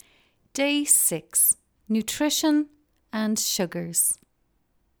Day 6. Nutrition and Sugars.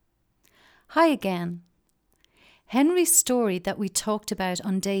 Hi again. Henry's story that we talked about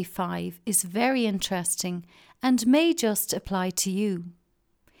on day 5 is very interesting and may just apply to you.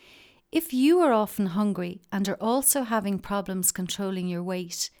 If you are often hungry and are also having problems controlling your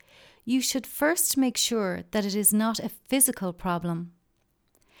weight, you should first make sure that it is not a physical problem.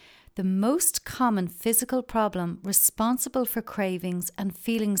 The most common physical problem responsible for cravings and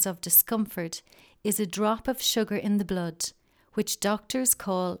feelings of discomfort is a drop of sugar in the blood, which doctors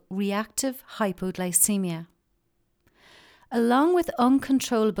call reactive hypoglycemia. Along with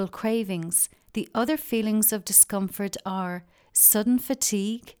uncontrollable cravings, the other feelings of discomfort are sudden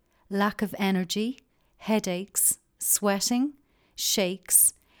fatigue, lack of energy, headaches, sweating,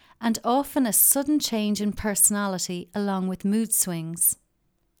 shakes, and often a sudden change in personality along with mood swings.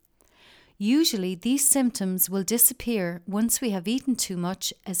 Usually these symptoms will disappear once we have eaten too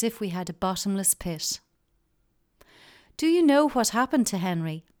much, as if we had a bottomless pit. Do you know what happened to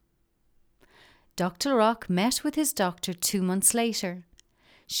Henry? Dr. Rock met with his doctor 2 months later.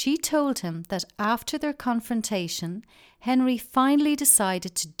 She told him that after their confrontation, Henry finally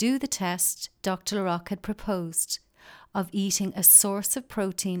decided to do the test Dr. Rock had proposed, of eating a source of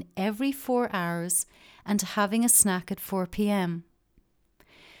protein every 4 hours and having a snack at 4 p.m.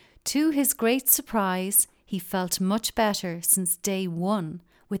 To his great surprise, he felt much better since day 1,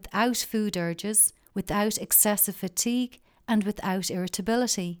 without food urges, without excessive fatigue, and without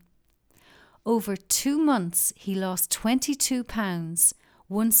irritability. Over 2 months, he lost 22 pounds,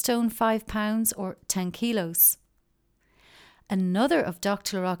 1 stone 5 pounds or 10 kilos. Another of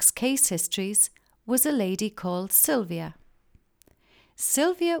Dr. Rock's case histories was a lady called Sylvia.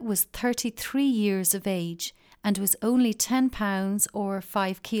 Sylvia was 33 years of age and was only 10 pounds or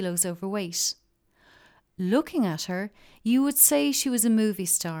 5 kilos overweight. Looking at her, you would say she was a movie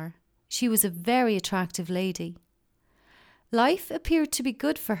star. She was a very attractive lady. Life appeared to be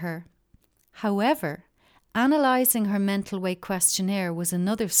good for her. However, analysing her mental weight questionnaire was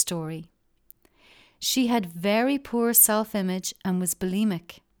another story. She had very poor self-image and was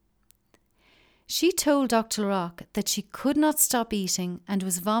bulimic. She told Dr. Rock that she could not stop eating and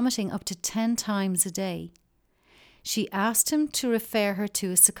was vomiting up to 10 times a day. She asked him to refer her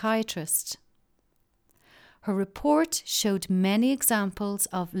to a psychiatrist. Her report showed many examples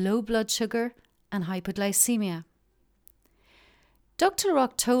of low blood sugar and hypoglycemia. Dr.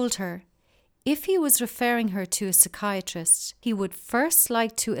 Rock told her if he was referring her to a psychiatrist, he would first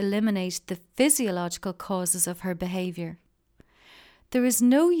like to eliminate the physiological causes of her behaviour. There is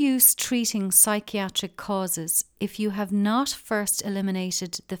no use treating psychiatric causes if you have not first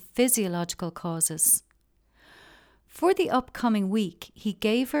eliminated the physiological causes. For the upcoming week, he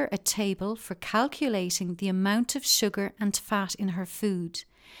gave her a table for calculating the amount of sugar and fat in her food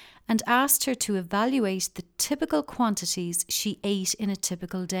and asked her to evaluate the typical quantities she ate in a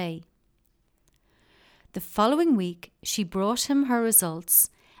typical day. The following week, she brought him her results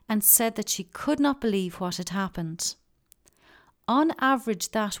and said that she could not believe what had happened. On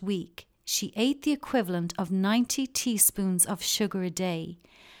average that week, she ate the equivalent of 90 teaspoons of sugar a day.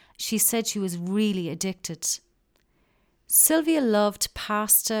 She said she was really addicted. Sylvia loved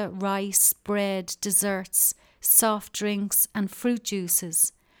pasta, rice, bread, desserts, soft drinks and fruit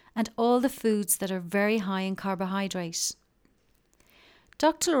juices, and all the foods that are very high in carbohydrate.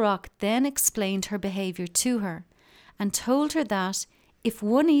 Dr. Rock then explained her behaviour to her and told her that if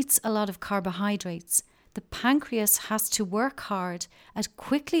one eats a lot of carbohydrates, the pancreas has to work hard at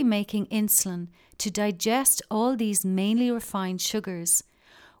quickly making insulin to digest all these mainly refined sugars,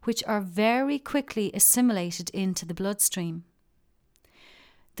 which are very quickly assimilated into the bloodstream.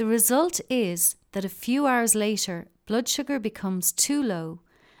 The result is that a few hours later, blood sugar becomes too low,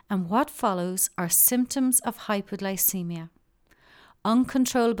 and what follows are symptoms of hypoglycemia,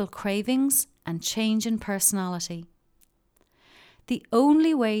 uncontrollable cravings, and change in personality. The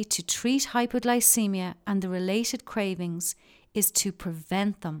only way to treat hypoglycemia and the related cravings is to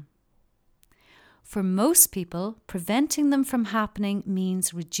prevent them. For most people, preventing them from happening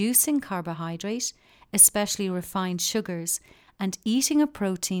means reducing carbohydrate, especially refined sugars, and eating a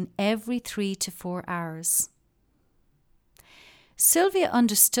protein every 3 to 4 hours. Sylvia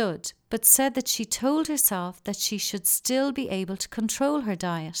understood, but said that she told herself that she should still be able to control her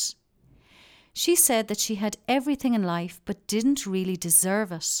diet. She said that she had everything in life but didn't really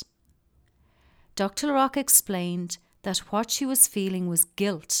deserve it. Dr. Rock explained that what she was feeling was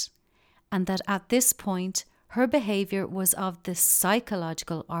guilt, and that at this point her behaviour was of the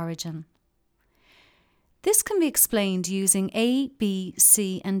psychological origin. This can be explained using A, B,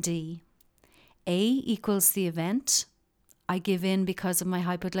 C and D. A equals the event, I give in because of my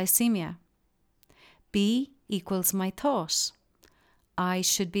hypoglycemia. B equals my thought. I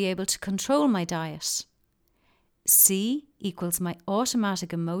should be able to control my diet. C equals my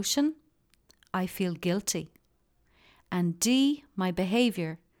automatic emotion. I feel guilty. And D, my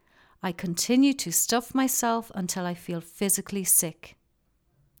behaviour. I continue to stuff myself until I feel physically sick.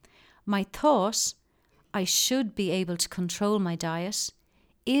 My thought, I should be able to control my diet,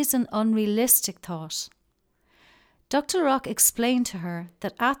 is an unrealistic thought. Dr. Rock explained to her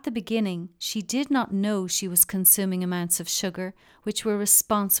that at the beginning she did not know she was consuming amounts of sugar which were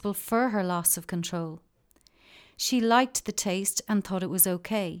responsible for her loss of control. She liked the taste and thought it was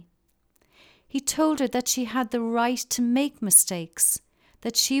okay. He told her that she had the right to make mistakes,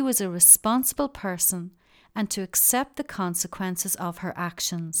 that she was a responsible person and to accept the consequences of her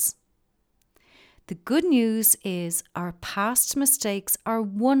actions. The good news is our past mistakes are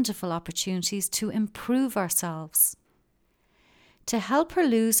wonderful opportunities to improve ourselves. To help her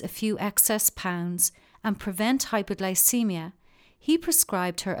lose a few excess pounds and prevent hypoglycemia, he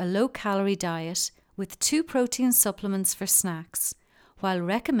prescribed her a low-calorie diet with 2 protein supplements for snacks, while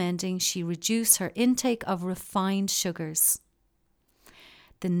recommending she reduce her intake of refined sugars.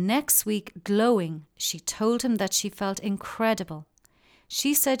 The next week, glowing, she told him that she felt incredible.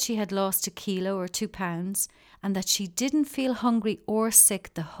 She said she had lost 1 kilo or 2 pounds and that she didn't feel hungry or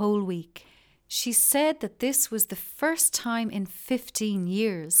sick the whole week. She said that this was the first time in 15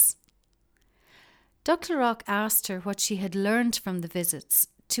 years. Dr. Rock asked her what she had learned from the visits,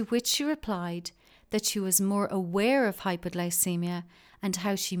 to which she replied that she was more aware of hypoglycemia and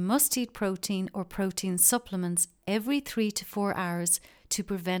how she must eat protein or protein supplements every 3 to 4 hours to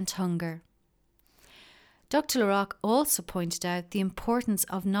prevent hunger. Dr. Rock also pointed out the importance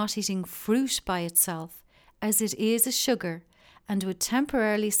of not eating fruit by itself, as it is a sugar and would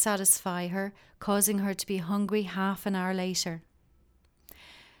temporarily satisfy her, causing her to be hungry half an hour later.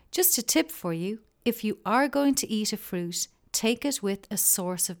 Just a tip for you, if you are going to eat a fruit, take it with a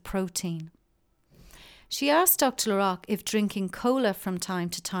source of protein. She asked Dr. Rock if drinking cola from time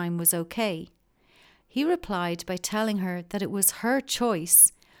to time was okay. He replied by telling her that it was her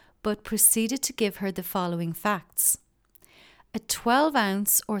choice, but proceeded to give her the following facts. A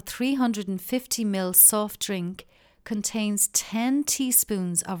 12-ounce or 350 ml soft drink contains 10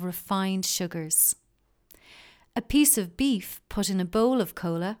 teaspoons of refined sugars. A piece of beef put in a bowl of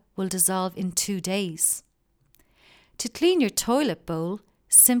cola will dissolve in 2 days. To clean your toilet bowl,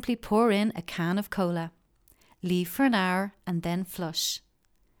 simply pour in a can of cola. Leave for an hour and then flush.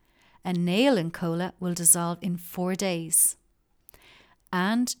 A nail in cola will dissolve in 4 days.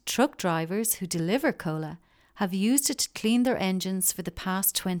 And truck drivers who deliver cola have used it to clean their engines for the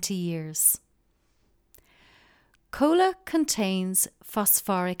past 20 years. Cola contains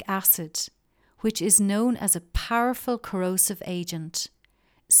phosphoric acid, which is known as a powerful corrosive agent,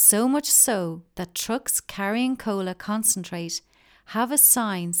 so much so that trucks carrying cola concentrate have a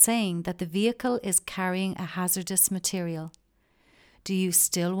sign saying that the vehicle is carrying a hazardous material. Do you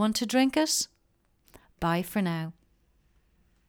still want to drink it? Bye for now.